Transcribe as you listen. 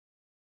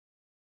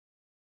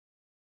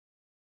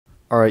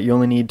Alright, you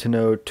only need to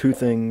know two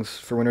things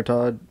for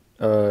wintertodt.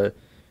 Well,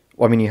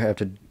 I mean, you have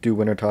to do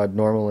wintertodt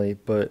normally,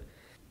 but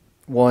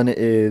one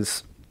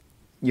is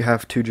you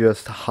have to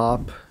just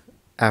hop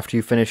after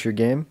you finish your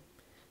game,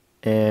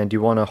 and you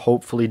want to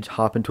hopefully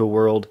hop into a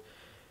world.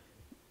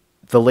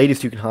 The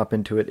latest you can hop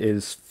into it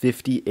is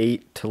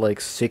 58 to like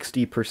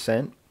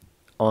 60%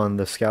 on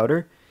the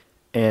scouter,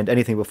 and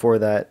anything before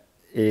that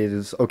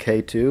is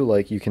okay too.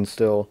 Like, you can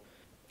still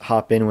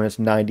hop in when it's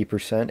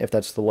 90% if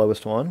that's the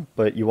lowest one,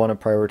 but you want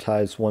to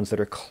prioritize ones that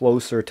are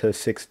closer to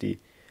 60.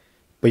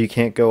 But you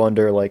can't go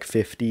under like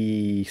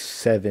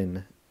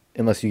 57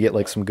 unless you get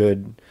like some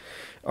good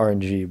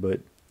RNG,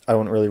 but I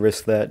don't really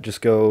risk that. Just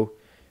go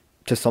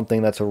to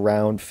something that's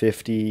around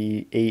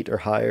 58 or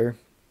higher.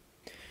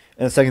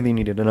 And the second thing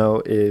you need to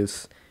know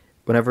is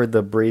whenever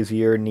the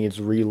brazier needs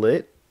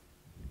relit,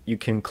 you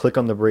can click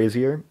on the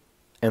brazier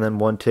and then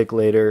one tick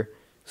later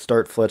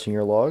start fletching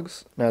your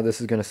logs. Now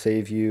this is going to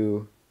save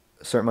you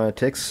a certain amount of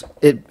ticks.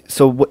 It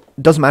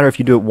doesn't matter if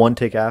you do it one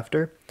tick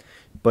after,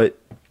 but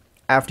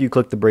after you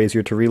click the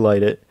brazier to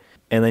relight it,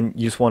 and then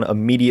you just want to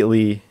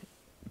immediately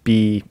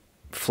be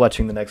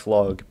fletching the next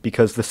log,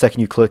 because the second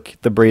you click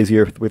the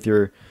brazier with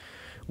your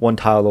one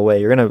tile away,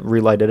 you're going to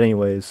relight it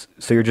anyways,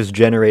 so you're just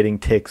generating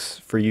ticks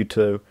for you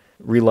to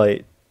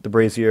relight the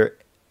brazier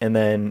and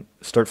then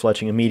start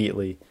fletching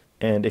immediately.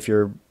 And if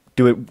you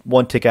do it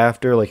one tick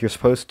after like you're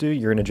supposed to,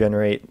 you're going to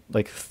generate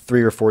like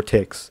 3 or 4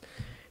 ticks.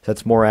 So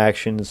that's more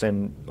actions,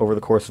 and over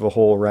the course of a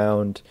whole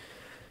round,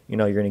 you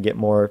know, you're going to get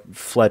more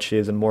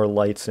fletches and more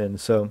lights in.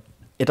 So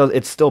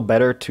it's still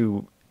better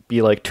to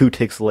be like 2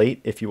 ticks late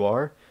if you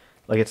are.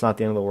 Like, it's not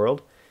the end of the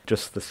world.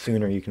 Just the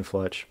sooner you can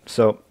fletch.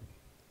 So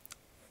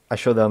I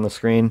showed that on the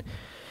screen,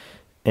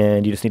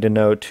 and you just need to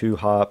know to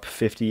hop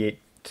 58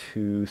 to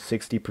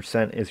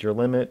 60% is your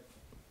limit.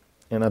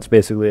 And that's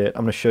basically it.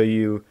 I'm going to show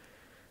you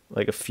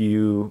like a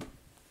few.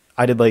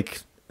 I did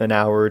like an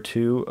hour or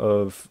two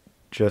of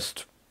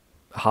just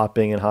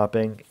hopping and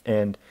hopping.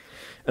 And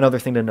another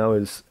thing to know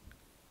is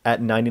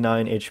at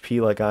 99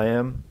 HP like I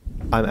am,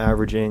 I'm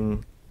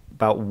averaging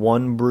about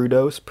 1 brew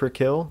dose per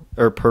kill,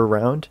 or per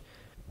round.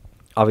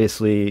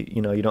 Obviously,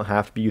 you know, you don't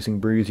have to be using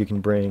brews. You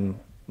can bring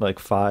like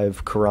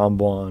 5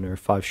 karambwan or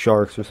 5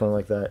 sharks or something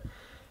like that.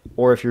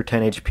 Or if you're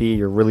 10 HP,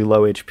 you're really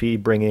low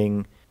HP,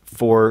 bringing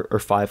 4 or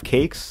 5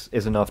 cakes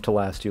is enough to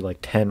last you like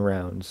 10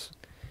 rounds.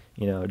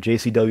 You know,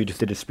 JCW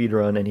just did a speed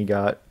run and he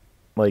got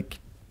like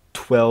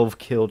 12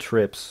 kill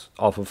trips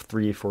off of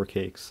 3 or 4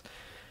 cakes.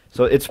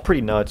 So it's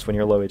pretty nuts when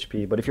you're low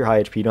HP, but if you're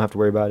high HP, you don't have to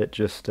worry about it.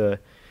 Just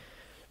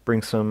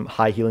bring some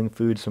high healing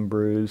food, some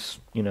brews.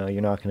 You know,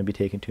 you're not going to be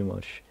taking too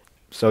much.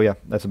 So yeah,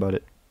 that's about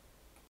it.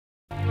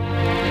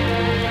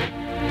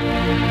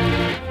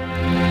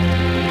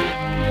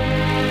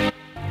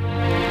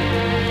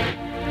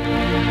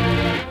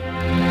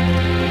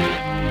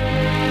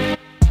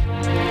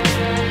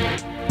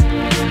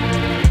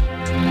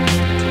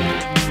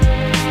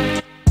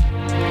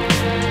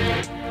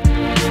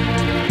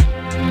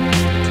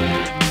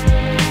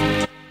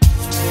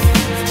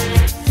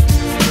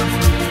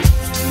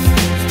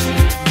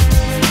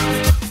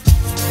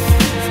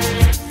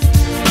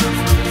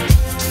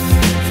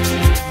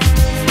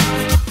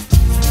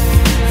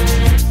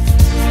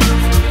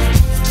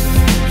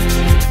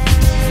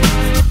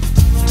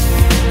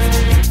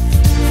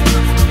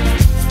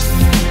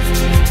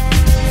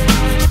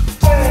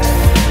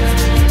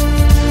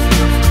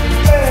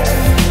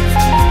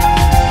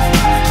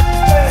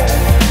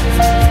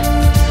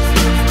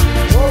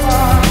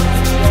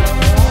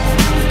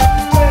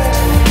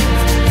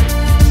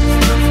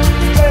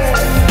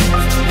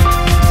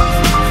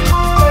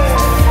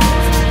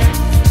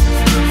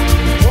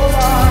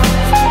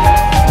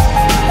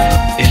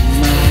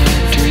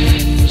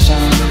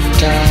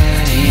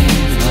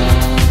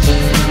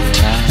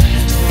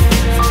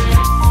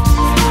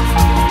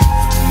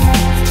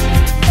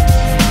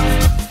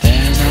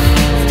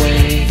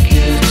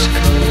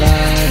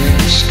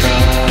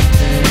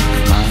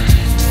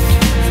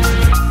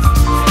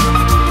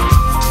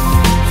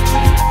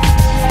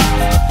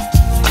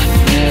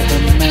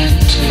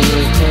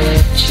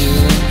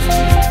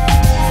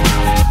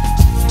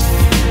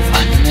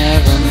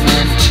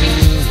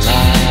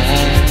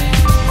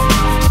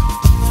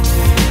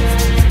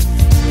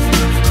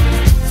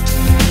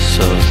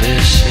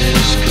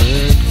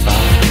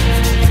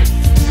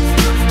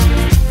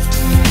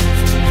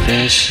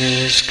 This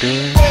is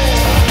good.